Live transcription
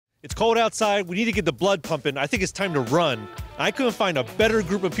It's cold outside. We need to get the blood pumping. I think it's time to run. I couldn't find a better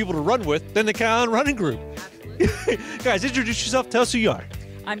group of people to run with than the Cat Island Running Group. Guys, introduce yourself. Tell us who you are.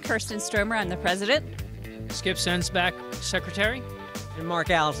 I'm Kirsten Stromer. I'm the president. Skip Sensback, secretary. And Mark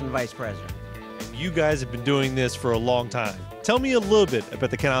Allison, vice president. And you guys have been doing this for a long time. Tell me a little bit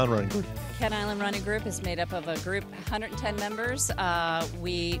about the Cat Island Running Group. Cat Island Running Group is made up of a group, 110 members.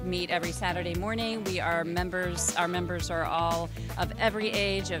 We meet every Saturday morning. Our members are all of every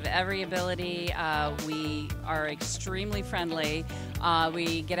age, of every ability. We are extremely friendly.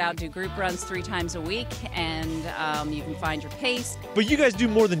 We get out, do group runs 3 times a week, and you can find your pace. But you guys do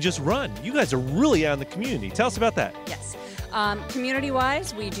more than just run. You guys are really out in the community. Tell us about that. Yes.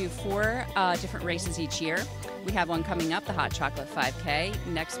 Community-wise, we do 4 different races each year. We have one coming up, the Hot Chocolate 5K.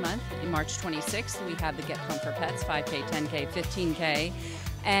 Next month, in March 26th, we have the Get Pumped for Pets 5K, 10K, 15K.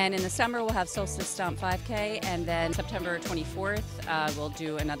 And in the summer, we'll have Solstice Stomp 5K. And then September 24th, we'll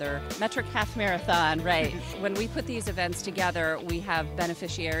do another Metric Half Marathon, right. When we put these events together, we have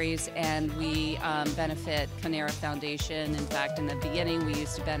beneficiaries, and we benefit Canera Foundation. In fact, in the beginning, we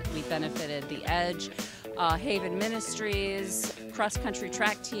benefited The Edge, Haven Ministries, cross-country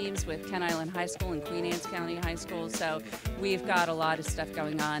track teams with Kent Island High School and Queen Anne's County High School. So we've got a lot of stuff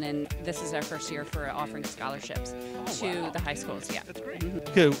going on, and this is our first year for offering scholarships to the high schools. Yeah, that's great.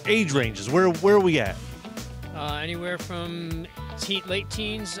 Okay, age ranges. Where are we at? Anywhere from late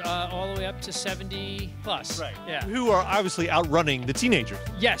teens all the way up to 70 plus. Right. Yeah. Who are obviously outrunning the teenagers.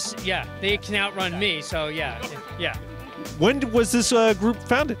 Yes. Yeah. They can outrun me. So yeah. Yeah. When was this group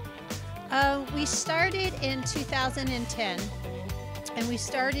founded? We started in 2010, and we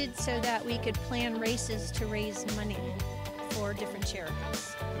started so that we could plan races to raise money for different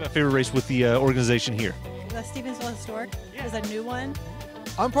charities. My favorite race with the organization here. The Stevensville Historic is a new one.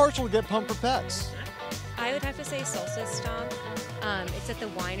 I'm partial to Get Pumped for Pets. I would have to say Solstice Stomp. It's at the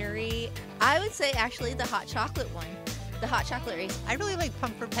winery. I would say actually the hot chocolate one, the hot chocolate race. I really like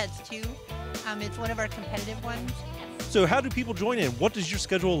Pumped for Pets too. It's one of our competitive ones. So how do people join in? What does your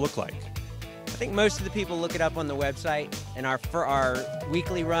schedule look like? I think most of the people look it up on the website, and our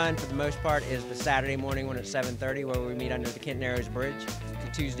weekly run, for the most part, is the Saturday morning one at 7:30, where we meet under the Kent Narrows Bridge.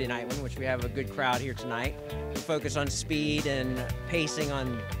 The Tuesday night one, which we have a good crowd here tonight. We focus on speed and pacing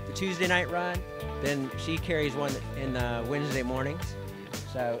on the Tuesday night run. Then she carries one in the Wednesday mornings.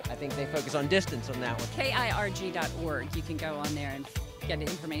 So I think they focus on distance on that one. KIRG.org. You can go on there and get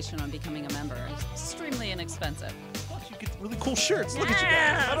information on becoming a member. It's extremely inexpensive. You get really cool shirts. Look at you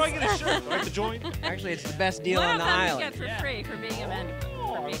guys. How do I get a shirt? Do I have to join? Actually, it's the best deal on the island. You get for free for being a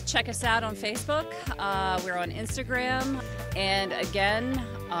member. Check us out on Facebook. We're on Instagram. And again,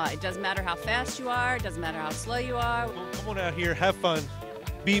 it doesn't matter how fast you are. It doesn't matter how slow you are. Come on out here. Have fun.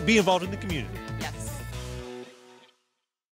 Be involved in the community.